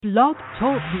Blog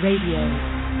Talk Radio.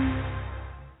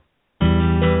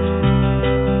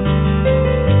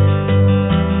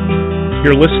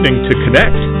 You're listening to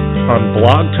Connect on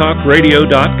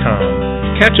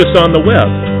blogtalkradio.com. Catch us on the web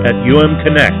at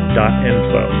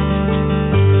umconnect.info.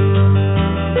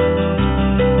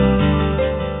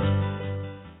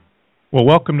 Well,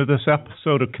 welcome to this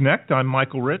episode of Connect. I'm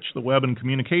Michael Rich, the Web and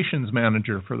Communications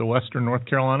Manager for the Western North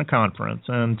Carolina Conference.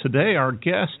 And today our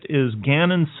guest is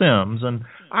Gannon Sims. And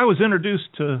I was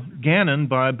introduced to Gannon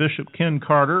by Bishop Ken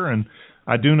Carter, and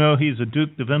I do know he's a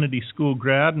Duke Divinity School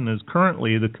grad and is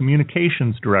currently the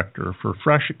Communications Director for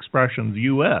Fresh Expressions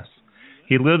U.S.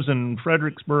 He lives in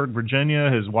Fredericksburg, Virginia.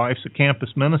 His wife's a campus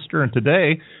minister, and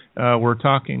today we're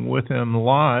talking with him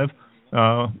live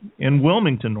in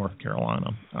Wilmington, North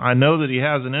Carolina. I know that he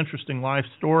has an interesting life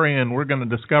story, and we're going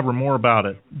to discover more about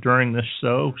it during this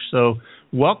show. So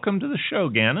welcome to the show,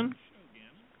 Gannon.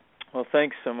 Well,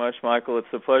 thanks so much, Michael. It's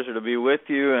a pleasure to be with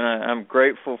you, and I'm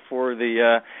grateful for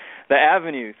the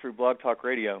avenue through Blog Talk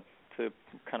Radio to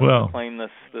kind of proclaim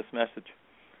this message.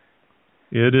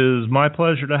 It is my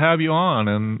pleasure to have you on,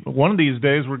 and one of these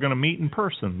days we're going to meet in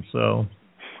person. So,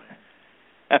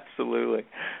 absolutely.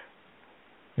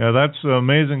 Yeah, that's an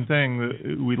amazing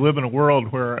thing. We live in a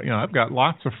world where, I've got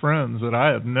lots of friends that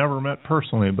I have never met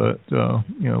personally, but,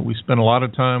 we spend a lot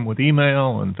of time with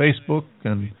email and Facebook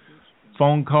and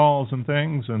phone calls and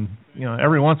things, and,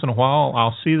 every once in a while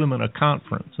I'll see them in a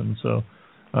conference. And so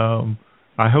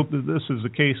I hope that this is the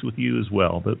case with you as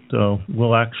well, that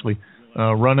we'll actually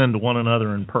run into one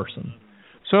another in person.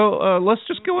 So let's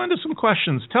just go into some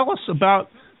questions. Tell us about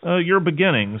your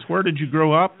beginnings. Where did you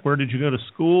grow up? Where did you go to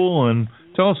school? And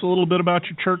tell us a little bit about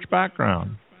your church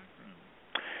background.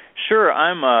 Sure.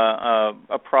 I'm a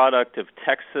product of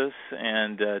Texas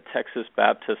and Texas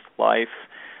Baptist life.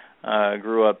 I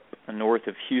grew up north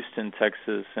of Houston,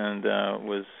 Texas, and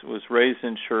was raised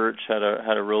in church. Had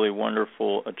a really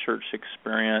wonderful church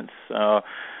experience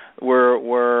where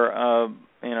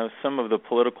some of the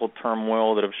political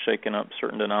turmoil that have shaken up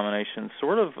certain denominations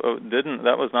sort of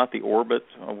that was not the orbit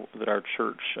that our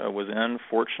church was in,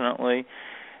 fortunately.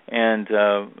 And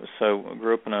so I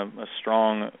grew up in a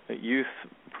strong youth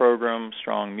program,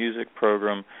 strong music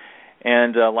program,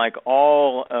 and like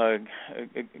all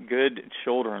good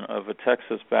children of a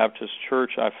Texas Baptist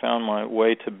church, I found my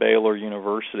way to Baylor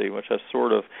University, which I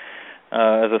sort of,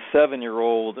 as a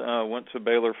 7-year-old, went to a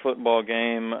Baylor football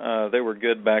game. They were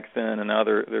good back then, and now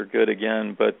they're good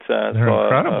again. But they're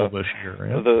incredible this year.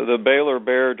 Yeah. The Baylor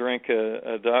Bear drank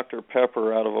a Dr.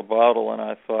 Pepper out of a bottle, and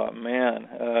I thought, man,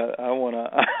 I want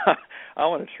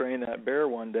to train that bear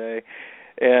one day.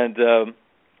 And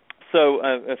so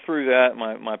through that,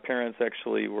 my parents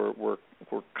actually were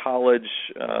college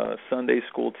Sunday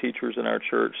school teachers in our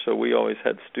church, so we always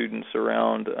had students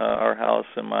around our house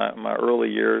in my early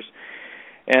years.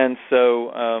 And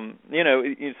so,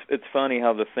 it's funny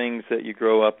how the things that you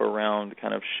grow up around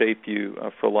kind of shape you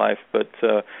for life. But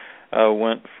I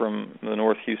went from the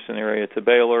North Houston area to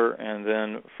Baylor, and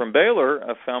then from Baylor,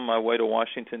 I found my way to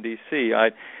Washington, D.C.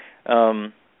 I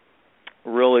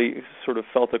really sort of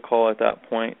felt a call at that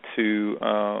point to,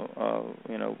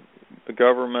 the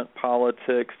government,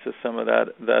 politics, to some of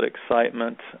that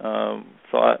excitement.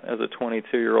 Thought as a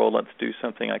 22-year-old, let's do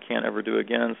something I can't ever do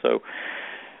again. So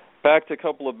packed a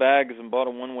couple of bags and bought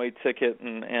a one-way ticket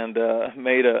and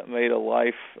made a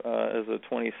life as a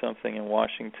 20-something in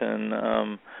Washington.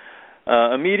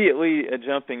 Immediately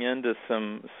jumping into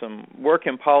some work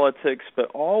in politics, but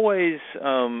always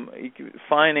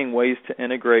finding ways to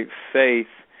integrate faith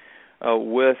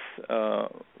with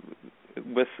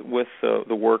the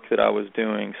work that I was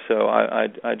doing. So I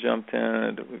jumped in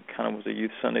and kind of was a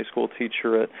youth Sunday school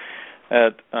teacher at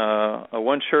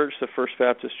one church, the First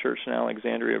Baptist Church in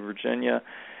Alexandria, Virginia,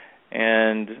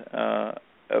 and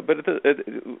but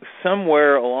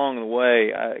somewhere along the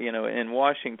way, in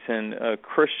Washington,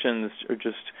 Christians are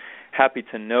just happy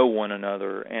to know one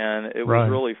another, and it was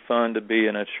really fun to be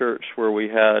in a church where we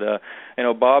had,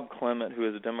 Bob Clement, who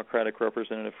is a Democratic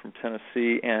representative from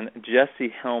Tennessee, and Jesse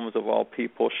Helms, of all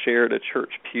people, shared a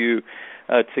church pew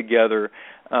together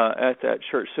at that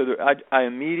church. So I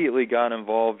immediately got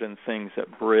involved in things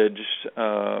that bridged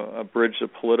the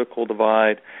political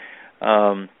divide.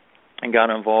 And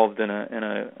got involved in a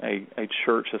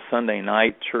church, a Sunday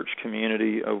night church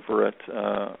community over at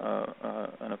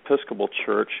an Episcopal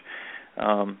church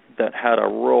that had a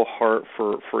real heart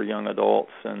for young adults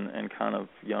and kind of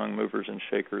young movers and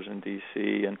shakers in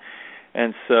D.C.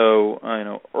 And so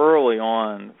early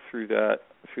on through that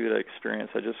experience,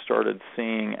 I just started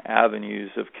seeing avenues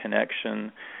of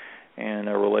connection and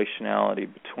a relationality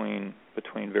between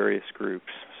various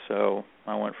groups. So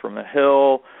I went from the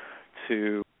Hill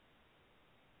to...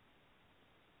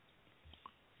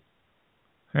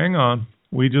 Hang on.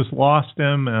 We just lost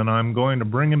him, and I'm going to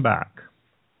bring him back.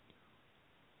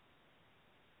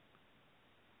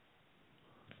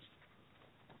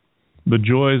 The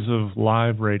joys of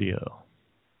live radio.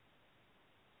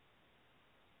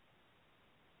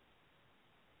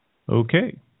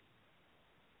 Okay.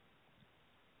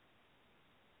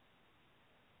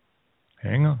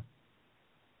 Hang on.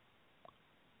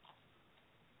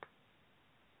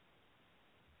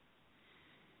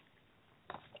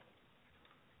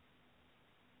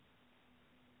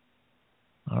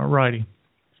 All righty.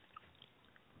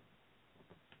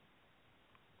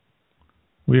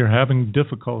 We are having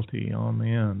difficulty on the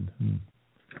end.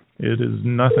 It is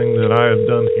nothing that I have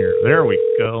done here. There we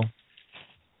go.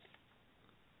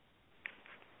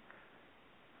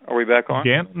 Are we back on?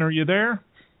 Gannon, are you there?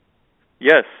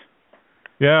 Yes.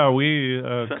 Yeah, we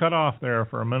cut off there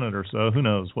for a minute or so. Who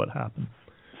knows what happened?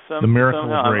 The miracle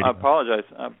of radio. I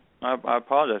apologize. I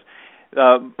apologize.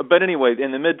 But anyway,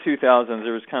 in the mid-2000s,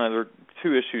 there were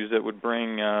two issues that would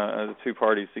bring the two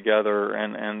parties together,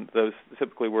 and those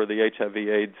typically were the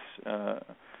HIV/AIDS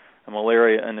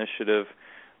malaria initiative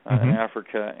in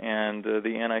Africa and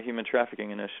the anti-human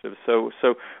trafficking initiative. So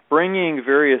bringing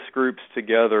various groups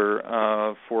together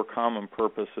for common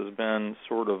purpose has been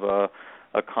sort of a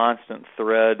constant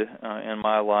thread in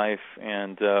my life,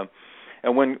 and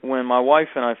when my wife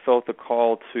and I felt the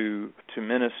call to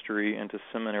ministry and to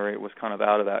seminary, it was kind of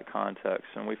out of that context,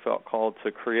 and we felt called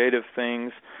to creative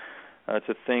things,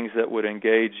 to things that would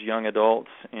engage young adults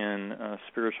in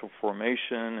spiritual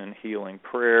formation and healing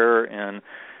prayer and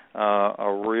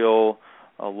a real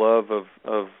love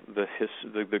of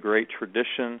the great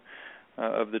tradition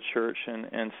of the church,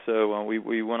 and so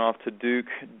we went off to Duke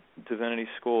Divinity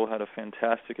School, had a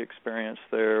fantastic experience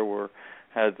there.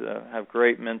 Have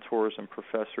great mentors and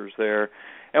professors there,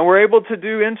 and we're able to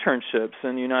do internships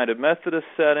in United Methodist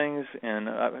settings, and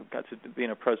I've got to be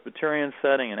in a Presbyterian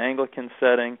setting, an Anglican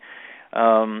setting,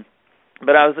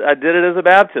 but I did it as a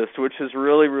Baptist, which is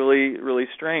really, really, really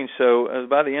strange. So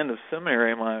by the end of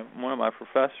seminary, one of my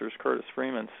professors, Curtis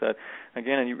Freeman, said,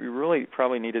 "Again, you really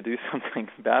probably need to do something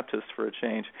Baptist for a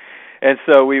change." And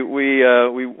so we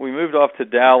moved off to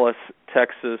Dallas,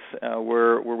 Texas,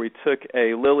 where we took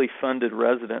a Lilly-funded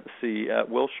residency at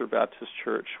Wilshire Baptist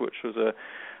Church, which was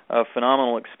a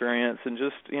phenomenal experience, and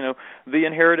just the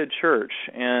inherited church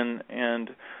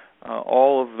and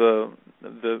all of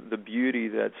the beauty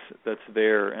that's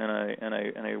there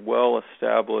in a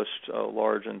well-established,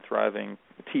 large and thriving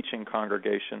teaching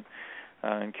congregation.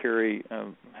 And Carrie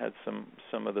had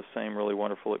some of the same really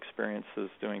wonderful experiences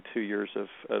doing 2 years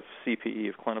of CPE,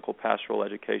 of clinical pastoral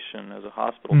education, as a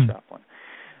hospital chaplain.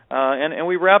 And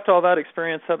we wrapped all that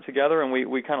experience up together, and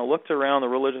we kind of looked around the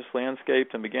religious landscape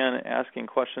and began asking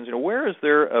questions. Where is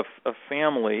there a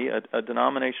family, a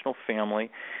denominational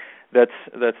family,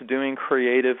 that's doing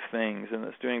creative things and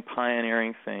that's doing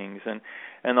pioneering things?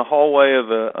 And the hallway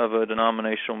of a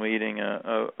denominational meeting,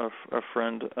 a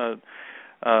friend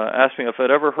asked me if I'd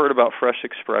ever heard about Fresh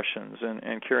Expressions,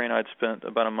 and Carrie and I had spent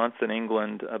about a month in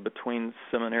England between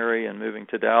seminary and moving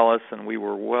to Dallas, and we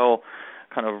were well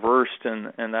kind of versed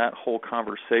in that whole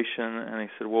conversation. And he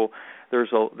said, "Well,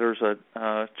 there's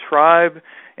a tribe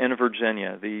in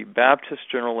Virginia, the Baptist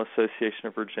General Association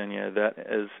of Virginia, that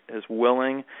is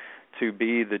willing to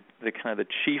be the kind of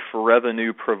the chief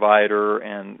revenue provider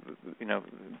and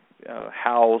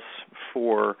house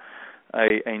for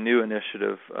a new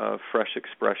initiative, Fresh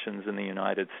Expressions in the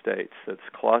United States, that's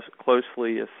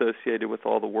closely associated with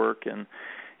all the work in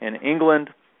England,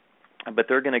 but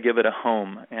they're going to give it a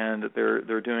home, and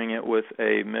they're doing it with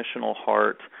a missional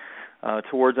heart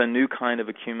towards a new kind of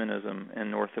ecumenism in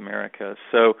North America."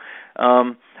 So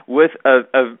with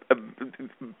a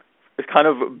kind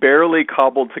of barely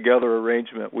cobbled together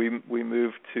arrangement, we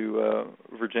moved to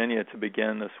Virginia to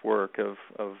begin this work of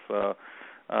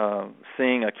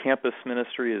seeing a campus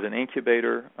ministry as an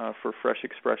incubator for Fresh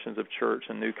Expressions of church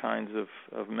and new kinds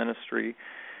of ministry,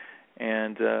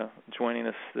 and joining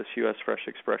this U.S. Fresh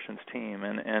Expressions team.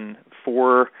 And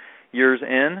 4 years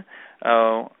in,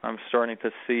 I'm starting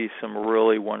to see some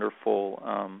really wonderful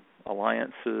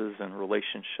alliances and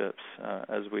relationships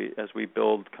as we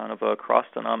build kind of a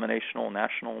cross-denominational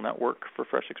national network for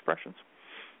Fresh Expressions.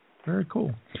 Very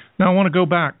cool. Now I want to go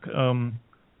back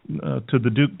to the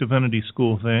Duke Divinity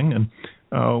School thing, and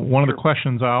one of the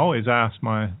questions I always ask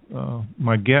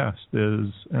my guest is,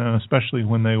 especially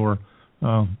when they were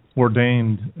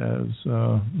ordained as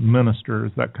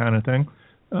ministers, that kind of thing,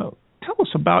 tell us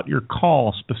about your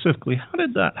call specifically. How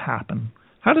did that happen?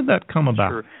 How did that come about?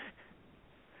 Sure.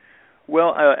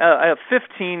 Well, at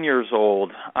 15 years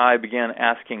old, I began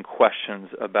asking questions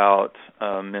about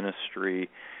ministry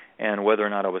and whether or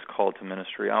not I was called to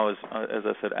ministry. I was, as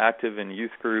I said, active in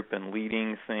youth group and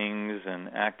leading things, and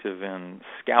active in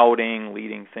scouting,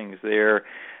 leading things there,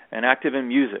 and active in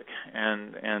music.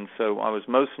 And so I was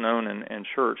most known in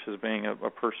church as being a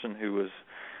person who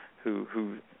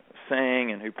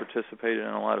sang and who participated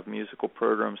in a lot of musical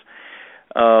programs.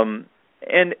 And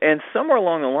somewhere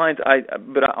along the lines,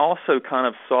 but I also kind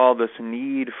of saw this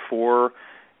need for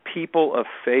people of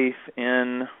faith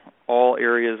in all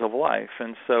areas of life.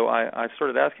 And so I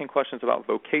started asking questions about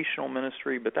vocational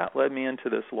ministry, but that led me into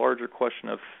this larger question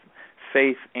of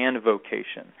faith and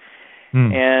vocation.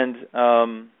 And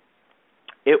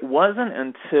it wasn't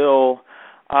until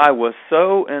I was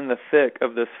so in the thick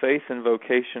of this faith and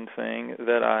vocation thing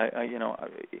that I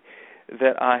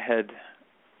had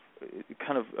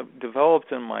kind of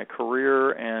developed in my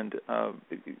career and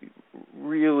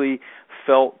really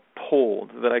felt pulled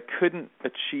that I couldn't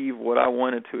achieve what I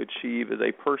wanted to achieve as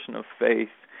a person of faith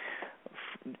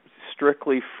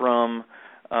strictly from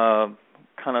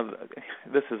kind of,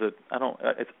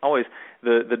 it's always,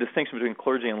 the distinction between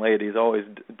clergy and laity is always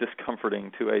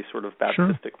discomforting to a sort of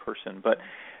Baptistic person. But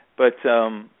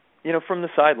from the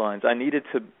sidelines, I needed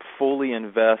to fully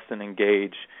invest and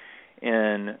engage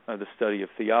in the study of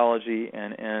theology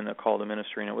and in a call to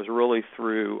ministry, and it was really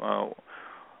through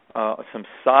some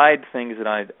side things that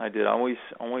I did. I always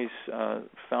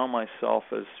found myself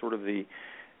as sort of the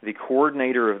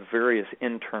coordinator of various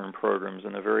intern programs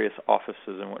in the various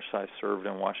offices in which I served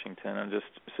in Washington, and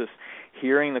just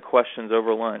hearing the questions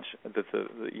over lunch that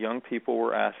the young people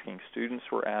were asking,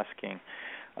 students were asking.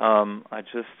 I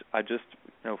just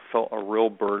felt a real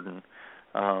burden.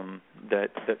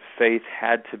 That faith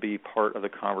had to be part of the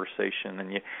conversation,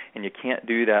 and you can't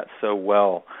do that so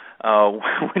well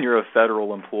when you're a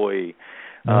federal employee.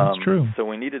 That's true. So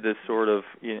we needed to sort of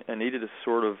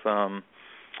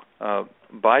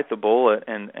bite the bullet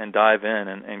and dive in.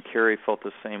 And Carrie felt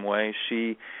the same way.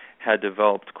 She had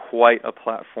developed quite a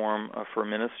platform for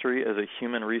ministry as a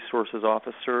human resources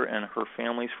officer in her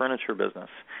family's furniture business.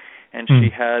 And she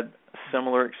had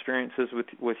similar experiences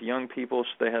with young people.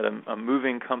 They had a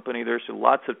moving company. There's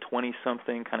lots of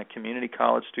 20-something kind of community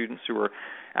college students who were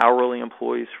hourly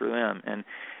employees for them. And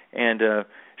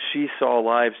she saw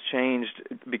lives changed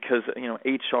because,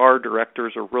 HR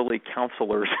directors are really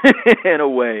counselors in a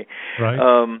way. Right.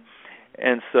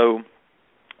 And so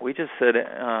we just said,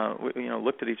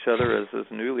 looked at each other as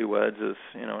newlyweds,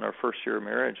 in our first year of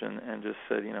marriage, and just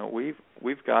said,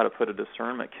 we've got to put a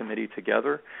discernment committee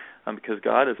together because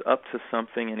God is up to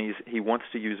something, and He wants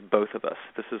to use both of us.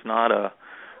 This is not a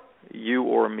you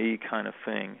or me kind of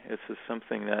thing. This is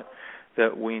something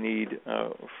that we need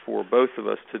for both of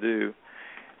us to do,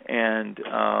 and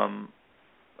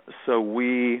so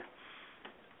we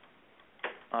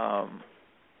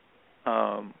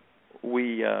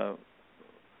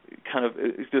kind of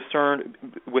discerned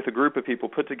with a group of people,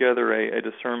 put together a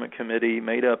discernment committee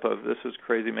made up of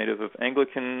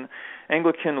Anglican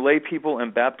lay people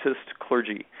and Baptist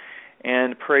clergy,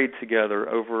 and prayed together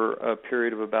over a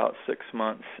period of about 6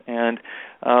 months. And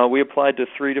we applied to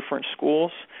 3 different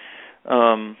schools,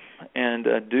 and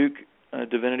Duke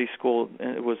Divinity School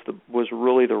was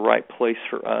really the right place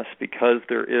for us because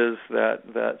there is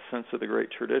that sense of the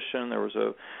great tradition. There was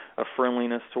a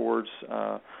friendliness towards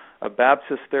a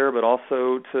Baptist there, but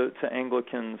also to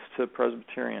Anglicans, to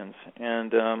Presbyterians.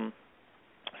 And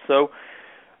so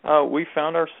we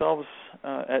found ourselves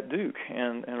at Duke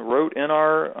and wrote in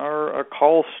our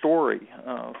call story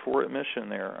for admission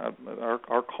there,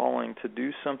 our calling to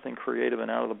do something creative and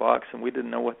out of the box, and we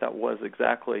didn't know what that was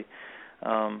exactly,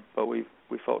 but we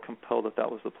felt compelled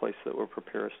that was the place that would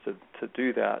prepare us to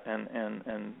do that,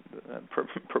 and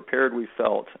prepared we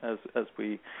felt as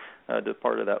we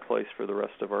departed that place for the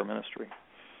rest of our ministry.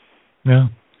 Yeah,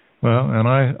 well, and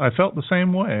I felt the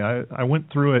same way. I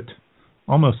went through it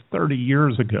almost 30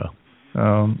 years ago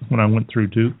when I went through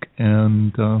Duke,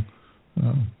 and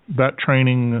that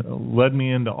training led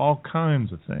me into all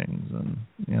kinds of things, and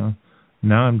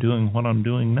now I'm doing what I'm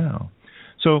doing now.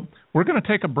 So we're going to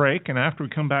take a break, and after we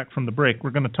come back from the break, we're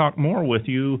going to talk more with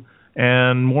you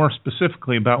and more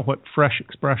specifically about what Fresh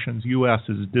Expressions U.S.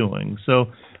 is doing. So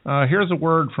here's a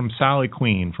word from Sally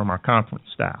Queen from our conference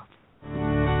staff.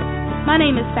 My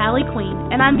name is Sally Queen,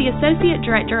 and I'm the Associate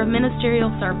Director of Ministerial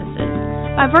Services.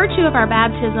 By virtue of our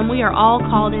baptism, we are all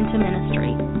called into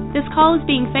ministry. This call is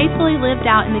being faithfully lived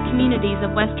out in the communities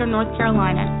of Western North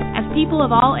Carolina as people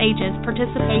of all ages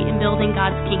participate in building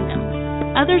God's kingdom.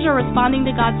 Others are responding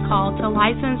to God's call to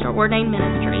licensed or ordained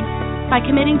ministry by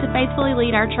committing to faithfully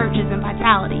lead our churches in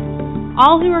vitality.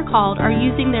 All who are called are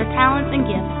using their talents and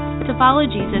gifts to follow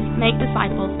Jesus, make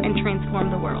disciples, and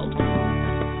transform the world.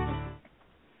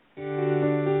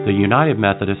 The United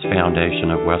Methodist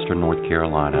Foundation of Western North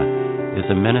Carolina is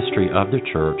a ministry of the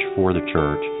church for the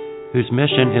church, whose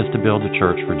mission is to build the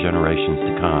church for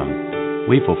generations to come.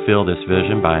 We fulfill this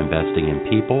vision by investing in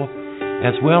people,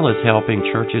 as well as helping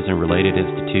churches and related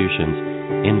institutions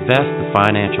invest the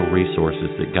financial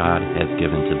resources that God has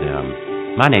given to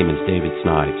them. My name is David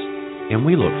Snipes, and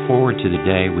we look forward to the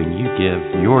day when you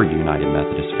give your United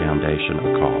Methodist Foundation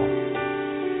a call.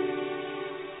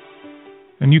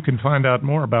 And you can find out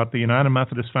more about the United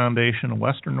Methodist Foundation of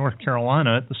Western North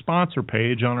Carolina at the sponsor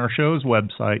page on our show's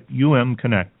website,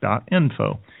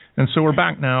 umconnect.info. And so we're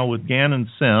back now with Gannon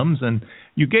Sims, and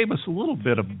you gave us a little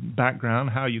bit of background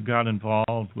how you got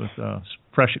involved with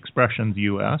Fresh Expressions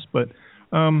US, but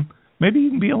maybe you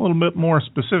can be a little bit more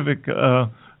specific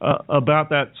about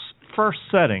that first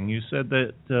setting. You said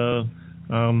that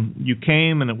you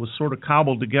came and it was sort of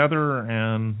cobbled together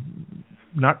and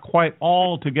not quite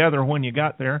all together when you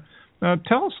got there.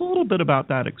 Tell us a little bit about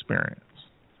that experience.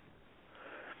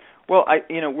 Well,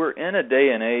 we're in a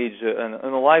day and age in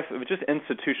the life of just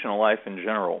institutional life in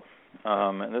general,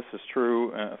 and this is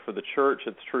true for the church.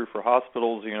 It's true for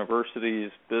hospitals,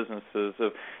 universities, businesses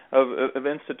of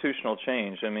institutional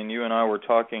change. I mean, you and I were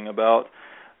talking about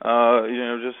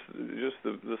just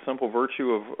the simple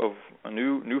virtue of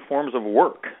new forms of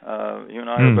work. You and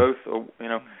I are both,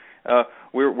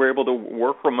 we're able to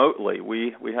work remotely.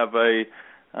 We have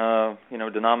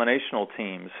denominational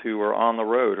teams who are on the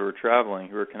road, who are traveling,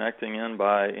 who are connecting in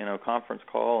by conference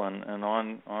call and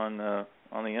on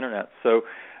the internet. So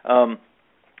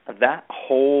that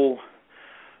whole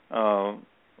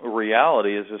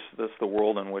reality is just the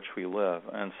world in which we live,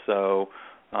 and so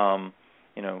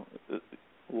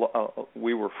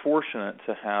we were fortunate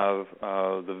to have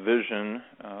the vision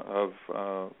of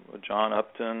John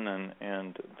Upton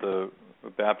and the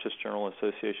Baptist General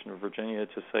Association of Virginia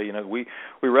to say, we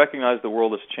recognize the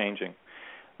world is changing.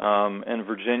 In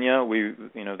Virginia,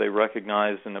 they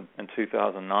recognized in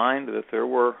 2009 that there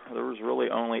was really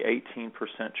only 18%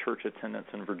 church attendance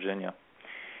in Virginia,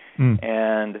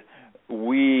 and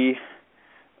we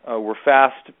were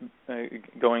fast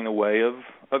going the way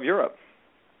of Europe.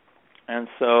 And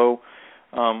so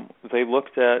they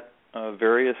looked at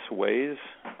various ways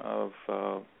of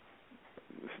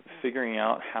figuring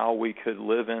out how we could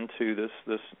live into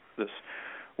this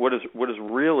what is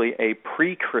really a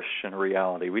pre-Christian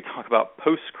reality. We talk about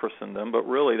post-Christendom, but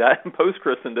really that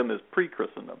post-Christendom is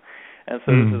pre-Christendom. And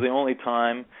so this is the only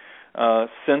time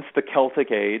since the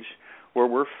Celtic Age where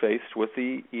we're faced with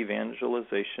the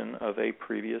evangelization of a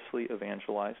previously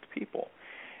evangelized people.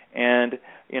 And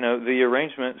the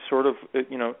arrangement sort of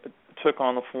took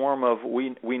on the form of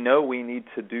we know we need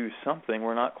to do something.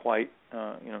 We're not quite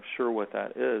sure what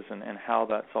that is and how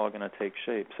that's all going to take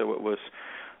shape. So it was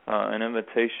an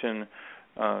invitation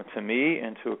to me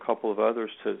and to a couple of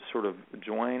others to sort of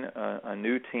join a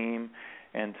new team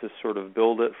and to sort of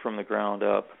build it from the ground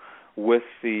up with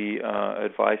the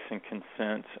advice and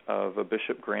consent of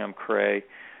Bishop Graham Cray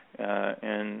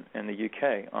in the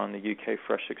UK on the UK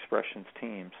Fresh Expressions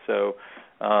team. So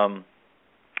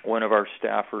one of our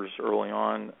staffers early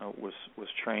on was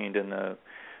trained in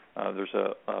there's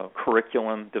a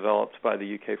curriculum developed by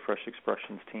the UK Fresh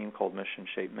Expressions team called Mission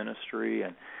Shape Ministry,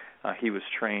 and he was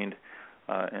trained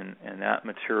in that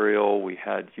material. We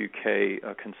had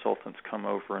UK consultants come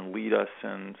over and lead us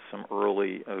in some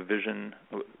early vision,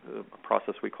 a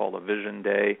process we call a Vision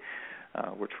Day,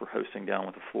 which we're hosting down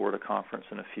with the Florida Conference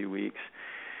in a few weeks.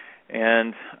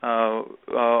 And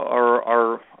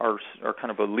our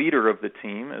kind of a leader of the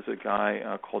team is a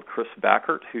guy called Chris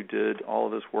Backert, who did all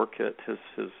of his work at his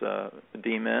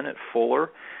D-Min at Fuller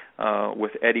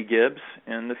with Eddie Gibbs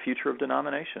in the future of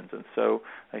denominations. And so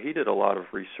he did a lot of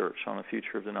research on the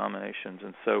future of denominations.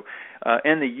 And so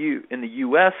in the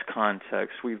U.S.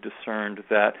 context, we've discerned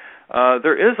that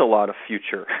there is a lot of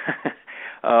future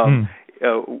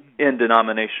in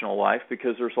denominational life,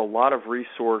 because there's a lot of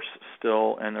resource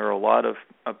still, and there are a lot of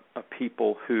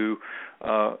people who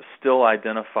still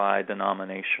identify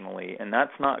denominationally, and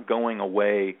that's not going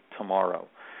away tomorrow.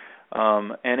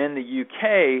 And in the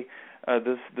UK,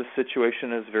 the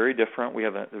situation is very different.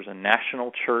 There's a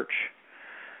national church.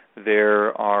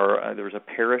 There's a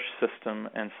parish system,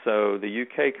 and so the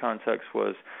UK context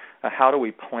was how do we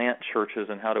plant churches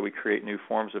and how do we create new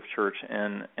forms of church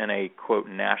in a, quote,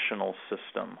 national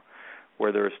system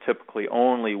where there is typically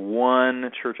only one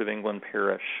Church of England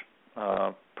parish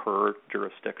per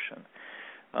jurisdiction.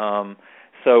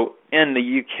 So in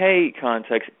the UK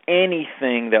context,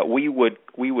 anything that we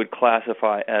would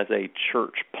classify as a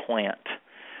church plant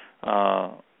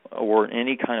or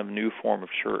any kind of new form of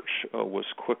church was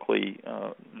quickly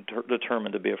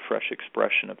determined to be a fresh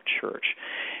expression of church.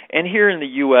 And here in the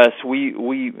U.S., we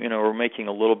are making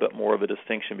a little bit more of a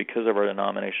distinction because of our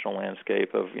denominational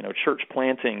landscape of, church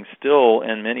planting still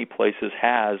in many places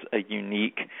has a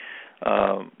unique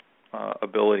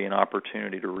ability and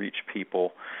opportunity to reach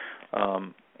people.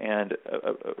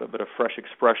 But a fresh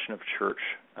expression of church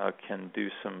can do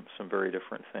some very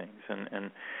different things.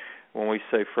 And when we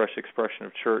say fresh expression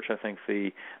of church, I think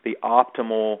the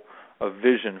optimal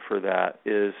vision for that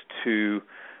is to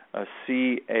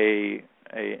see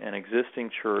an existing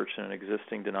church and an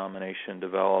existing denomination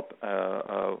develop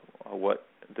what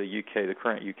the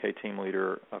current UK team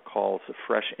leader calls a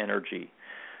fresh energy.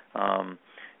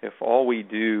 If all we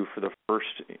do for the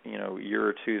first year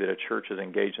or two that a church is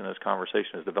engaged in this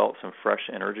conversation is develop some fresh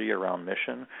energy around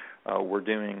mission, we're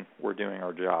doing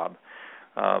our job.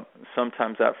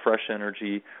 Sometimes that fresh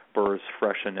energy births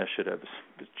fresh initiatives.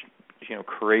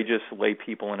 Courageous lay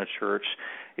people in a church,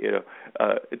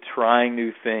 trying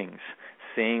new things,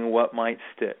 seeing what might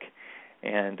stick,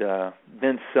 and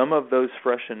then some of those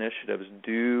fresh initiatives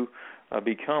do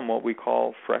become what we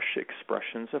call fresh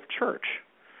expressions of church.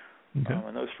 Okay.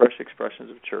 And those fresh expressions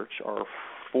of church are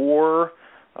for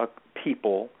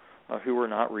people who are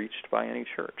not reached by any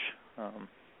church. All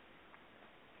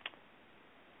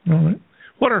right.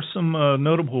 What are some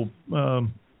notable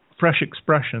fresh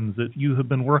expressions that you have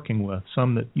been working with?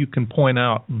 Some that you can point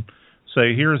out and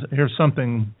say, here's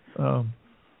something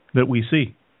that we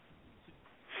see.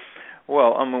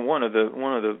 Well, one of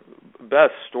the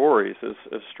best stories is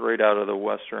straight out of the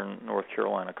Western North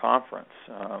Carolina Conference.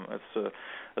 It's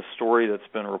a story that's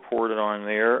been reported on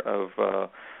there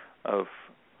of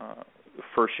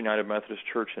First United Methodist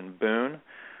Church in Boone,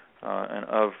 and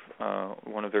of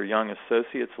one of their young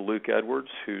associates, Luke Edwards,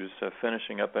 who's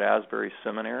finishing up at Asbury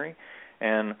Seminary.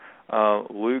 And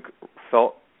Luke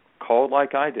felt called,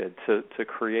 like I did, to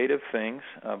creative things,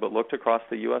 but looked across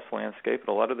the U.S. landscape at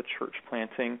a lot of the church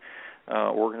planting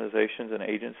organizations and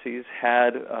agencies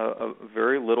had a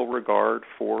very little regard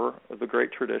for the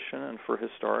great tradition and for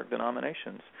historic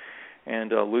denominations.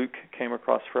 And Luke came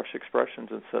across Fresh Expressions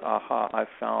and said, "Aha! I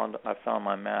found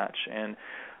my match." And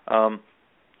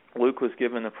Luke was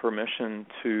given the permission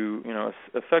to,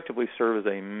 effectively serve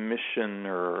as a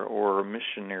missioner or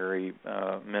missionary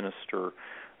minister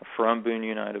from Boone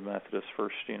United Methodist,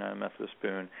 First United Methodist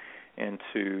Boone,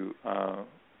 into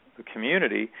the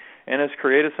community, and has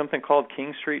created something called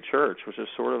King Street Church, which is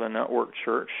sort of a network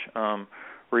church,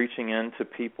 reaching into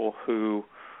people who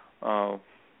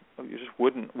you just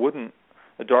wouldn't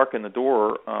darken the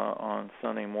door on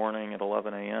Sunday morning at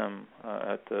 11 a.m.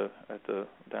 At the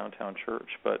downtown church,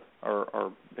 but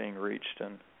are being reached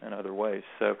in other ways.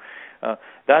 So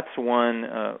that's one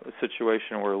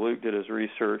situation where Luke did his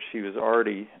research. He was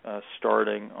already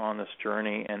starting on this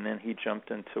journey, and then he jumped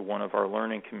into one of our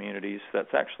learning communities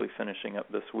that's actually finishing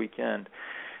up this weekend,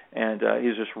 and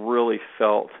he's just really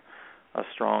felt a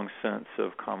strong sense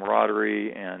of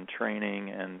camaraderie and training,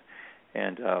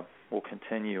 and we'll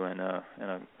continue in a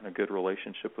good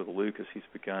relationship with Luke as he's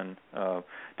begun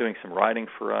doing some writing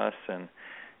for us, and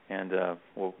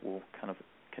we'll kind of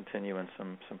continue in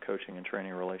some coaching and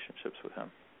training relationships with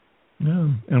him.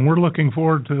 Yeah, and we're looking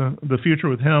forward to the future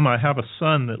with him. I have a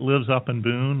son that lives up in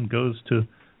Boone, goes to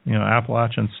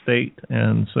Appalachian State,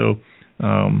 and so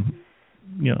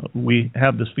we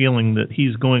have this feeling that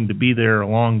he's going to be there a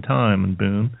long time in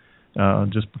Boone,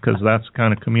 just because that's the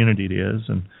kind of community it is.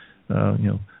 And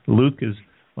Luke is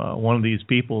one of these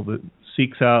people that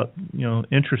seeks out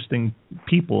interesting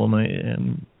people,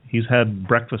 and he's had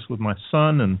breakfast with my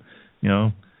son, and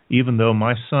even though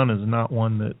my son is not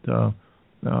one that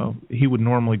he would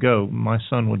normally go, my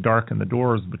son would darken the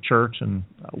doors of the church and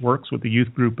works with the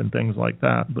youth group and things like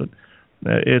that. But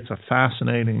it's a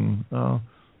fascinating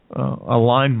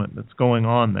alignment that's going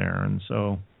on there, and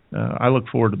so I look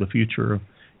forward to the future of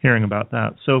hearing about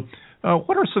that. So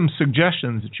what are some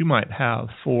suggestions that you might have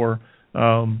for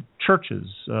churches,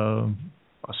 a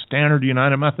standard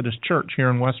United Methodist church here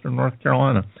in Western North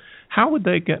Carolina? How would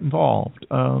they get involved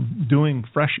doing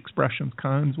Fresh Expressions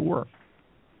kinds of work?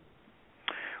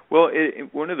 Well,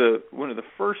 one of the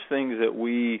first things that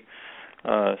we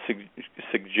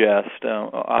suggest,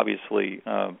 obviously,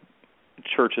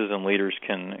 churches and leaders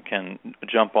can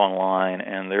jump online,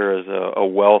 and there is a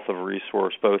wealth of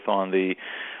resource both on the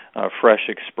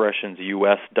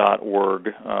freshexpressionsus.org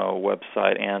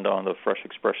website and on the Fresh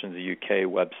Expressions UK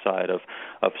website of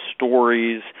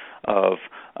stories, of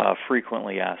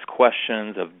frequently asked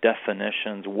questions, of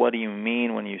definitions. What do you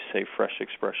mean when you say fresh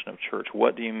expression of church?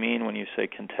 What do you mean when you say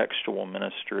contextual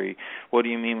ministry? What do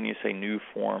you mean when you say new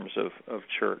forms of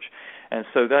church? And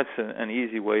so that's an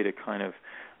easy way to kind of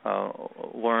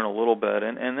learn a little bit.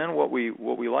 And then what we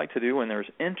like to do when there's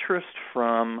interest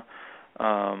from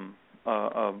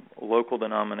a local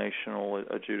denominational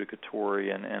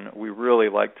adjudicatory, and we really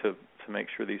like to make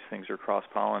sure these things are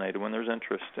cross-pollinated. When there's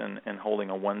interest in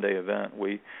holding a one-day event,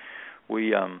 we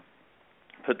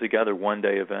put together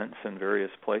one-day events in various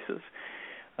places,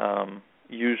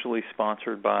 usually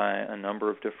sponsored by a number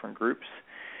of different groups,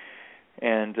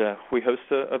 and we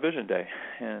host a vision day,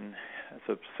 and it's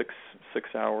a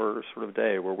six-hour sort of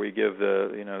day where we give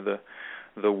the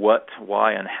what,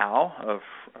 why, and how of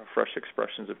fresh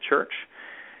expressions of church,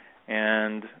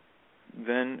 and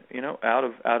then out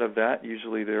of that,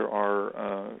 usually there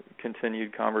are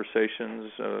continued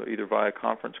conversations either via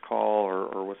conference call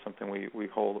or with something we'll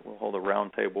hold a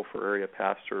round table for area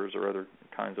pastors or other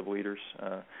kinds of leaders,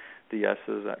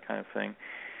 DSs, that kind of thing,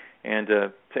 and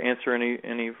to answer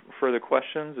any further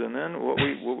questions. And then what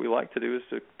we like to do is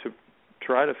to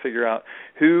try to figure out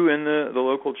who in the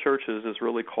local churches is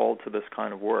really called to this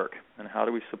kind of work, and how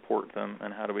do we support them,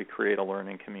 and how do we create a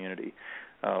learning community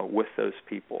with those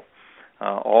people.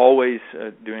 Always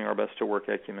doing our best to work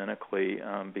ecumenically,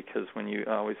 because I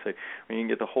always say, when you can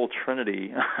get the whole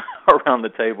Trinity around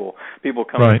the table, people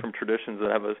coming from traditions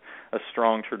that have a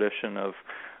strong tradition of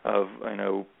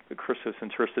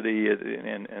Christocentricity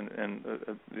and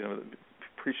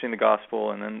preaching the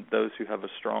gospel, and then those who have a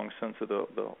strong sense of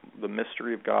the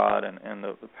mystery of God and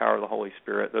the power of the Holy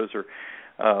Spirit. Those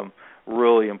are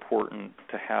really important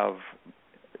to have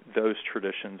those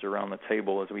traditions around the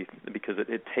table because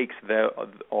it takes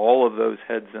all of those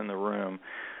heads in the room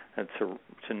to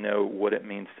know what it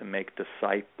means to make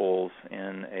disciples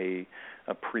in a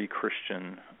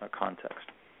pre-Christian context.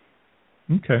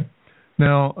 Okay.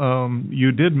 Now,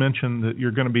 you did mention that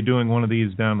you're going to be doing one of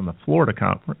these down in the Florida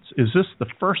conference. Is this the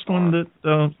first one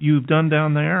that you've done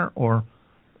down there, or?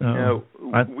 No,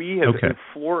 we have. Okay.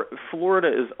 Florida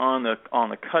is on the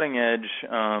cutting edge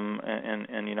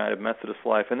in United Methodist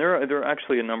life, and there are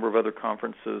actually a number of other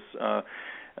conferences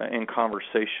in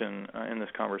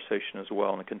this conversation as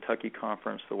well. In the Kentucky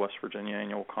Conference, the West Virginia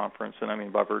Annual Conference,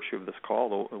 and by virtue of this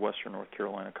call, the Western North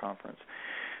Carolina Conference.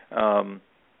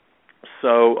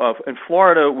 So in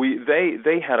Florida,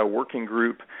 they had a working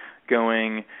group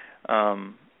going,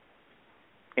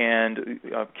 and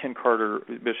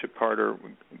Bishop Carter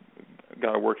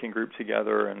got a working group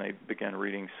together, and they began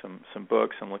reading some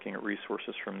books and looking at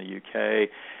resources from the UK,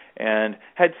 and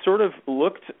had sort of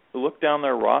looked down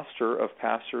their roster of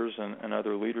pastors and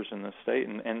other leaders in the state,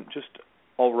 and just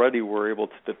already were able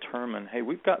to determine, hey,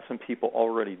 we've got some people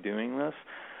already doing this.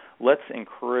 Let's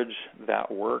encourage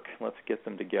that work. Let's get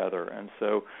them together. And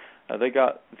so they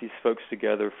got these folks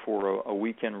together for a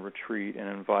weekend retreat and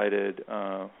invited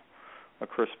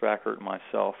Chris Backert and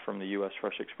myself from the U.S.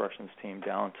 Fresh Expressions team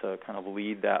down to kind of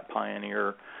lead that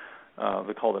pioneer.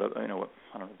 They called it, I don't know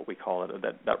what we call it,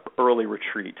 that early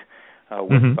retreat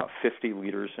with about 50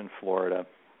 leaders in Florida.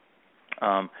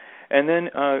 And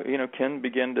then, Ken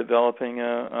began developing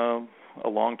a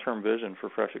long-term vision for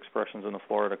Fresh Expressions in the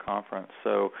Florida Conference.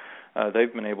 So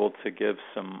they've been able to give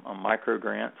some micro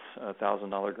grants,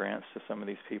 $1,000 grants to some of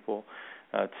these people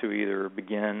to either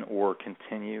begin or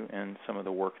continue in some of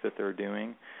the work that they're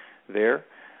doing there.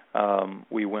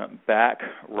 We went back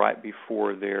right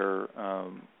before the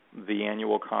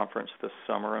annual conference this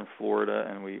summer in Florida,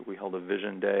 and we held a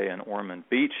Vision Day in Ormond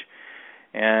Beach.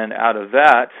 And out of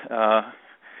that,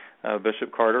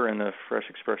 Bishop Carter and the Fresh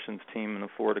Expressions team in the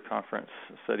Florida Conference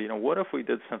said, what if we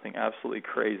did something absolutely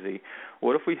crazy?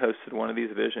 What if we hosted one of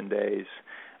these Vision Days,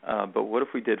 but what if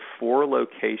we did 4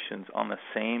 locations on the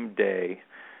same day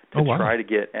to try to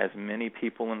get as many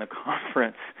people in the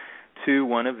conference to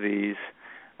one of these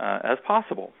as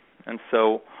possible? And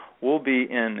so we'll be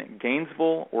in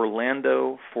Gainesville,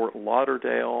 Orlando, Fort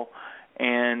Lauderdale,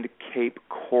 and Cape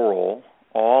Coral,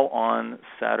 all on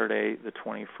Saturday, the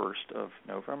 21st of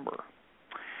November.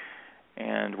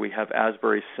 And we have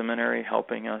Asbury Seminary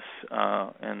helping us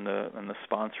in the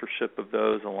sponsorship of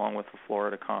those, along with the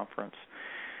Florida Conference,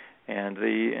 and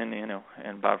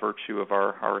by virtue of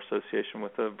our association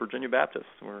with the Virginia Baptists,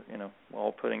 we're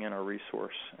all putting in our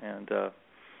resource, and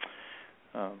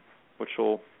which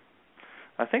will,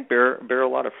 I think, bear a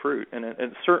lot of fruit, and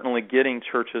it's certainly getting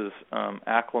churches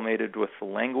acclimated with the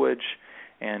language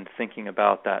and thinking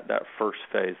about that first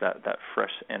phase, that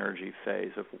fresh energy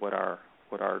phase of what our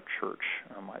church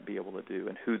might be able to do,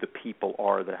 and who the people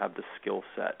are that have the skill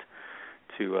set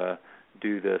to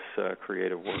do this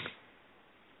creative work.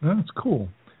 That's cool.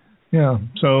 Yeah,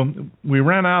 so we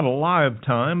ran out of live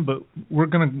time, but we're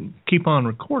going to keep on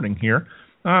recording here.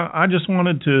 I just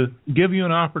wanted to give you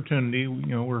an opportunity.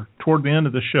 We're toward the end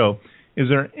of the show. Is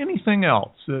there anything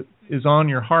else that is on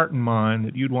your heart and mind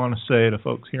that you'd want to say to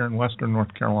folks here in Western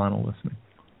North Carolina listening?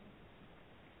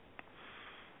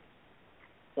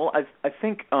 Well, I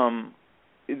think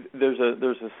there's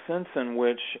a sense in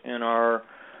which in our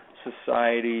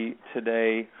society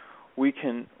today we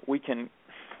can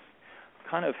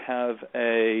kind of have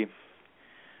a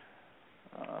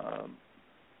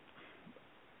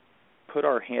put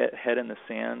our head in the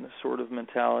sand sort of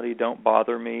mentality. Don't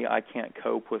bother me. I can't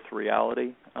cope with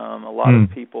reality. A lot of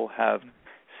people have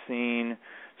seen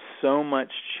so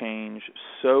much change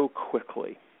so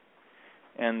quickly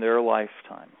in their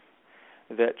lifetime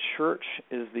that church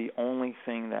is the only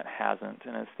thing that hasn't,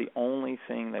 and it's the only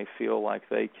thing they feel like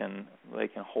they can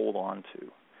hold on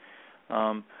to.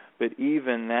 But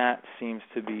even that seems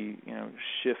to be,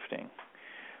 shifting,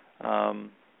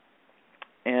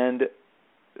 and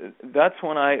that's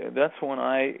when I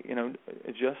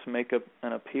just make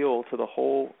an appeal to the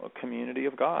whole community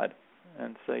of God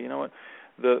and say, you know what,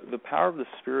 the power of the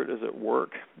Spirit is at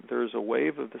work. There's a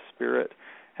wave of the Spirit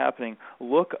happening.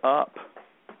 Look up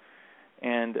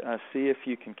and see if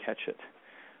you can catch it,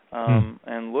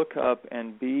 and look up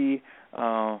and be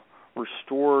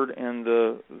restored in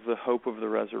the hope of the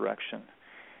resurrection,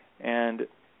 and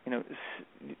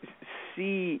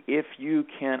see if you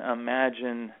can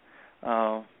imagine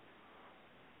of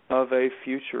a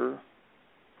future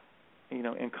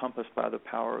encompassed by the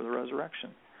power of the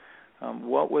resurrection.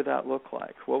 What would that look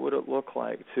like? What would it look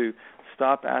like to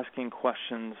stop asking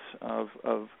questions of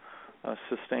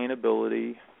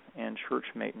sustainability and church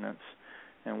maintenance,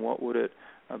 and what would it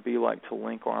be like to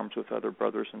link arms with other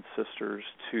brothers and sisters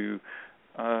to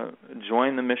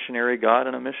join the missionary God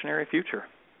in a missionary future?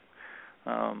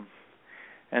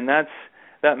 And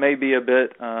that may be a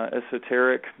bit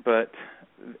esoteric, but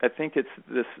I think it's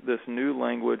this new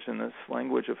language and this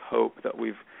language of hope that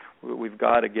we've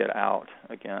got to get out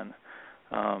again.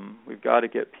 We've got to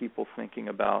get people thinking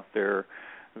about their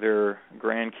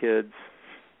grandkids,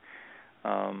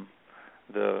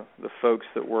 the folks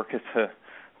that work at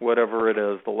whatever it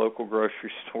is, the local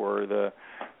grocery store, the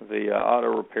auto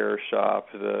repair shop,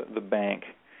 the bank,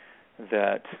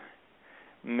 that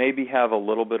maybe have a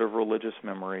little bit of religious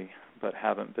memory but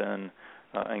haven't been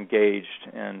engaged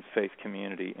in faith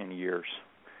community in years,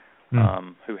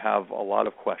 who have a lot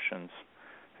of questions,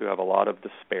 who have a lot of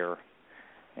despair,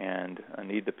 and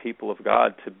need the people of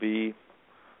God to be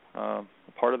a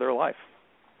part of their life.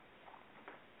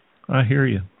 I hear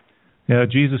you. Yeah,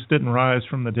 Jesus didn't rise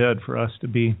from the dead for us to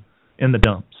be in the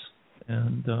dumps.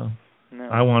 And no.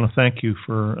 I want to thank you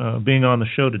for being on the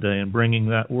show today and bringing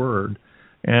that word.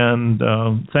 And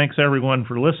thanks, everyone,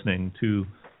 for listening to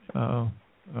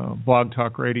Blog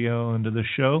Talk Radio and to this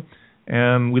show.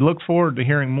 And we look forward to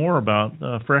hearing more about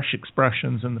fresh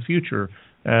expressions in the future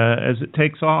as it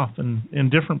takes off in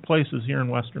different places here in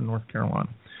Western North Carolina.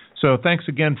 So thanks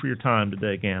again for your time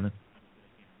today, Gannon.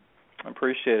 I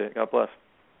appreciate it. God bless.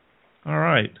 All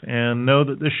right, and know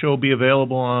that this show will be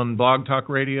available on Blog Talk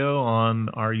Radio, on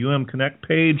our Connect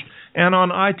page, and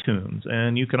on iTunes.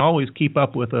 And you can always keep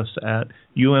up with us at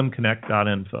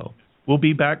umconnect.info. We'll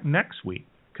be back next week,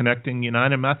 connecting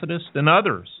United Methodist and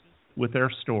others with their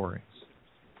stories.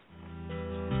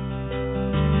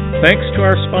 Thanks to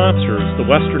our sponsors, the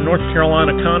Western North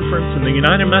Carolina Conference and the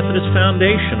United Methodist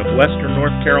Foundation of Western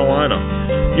North Carolina.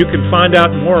 You can find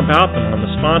out more about them on the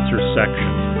sponsors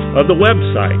section of the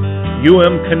website,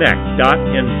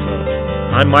 umconnect.info.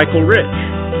 I'm Michael Rich,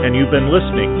 and you've been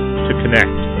listening to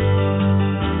Connect.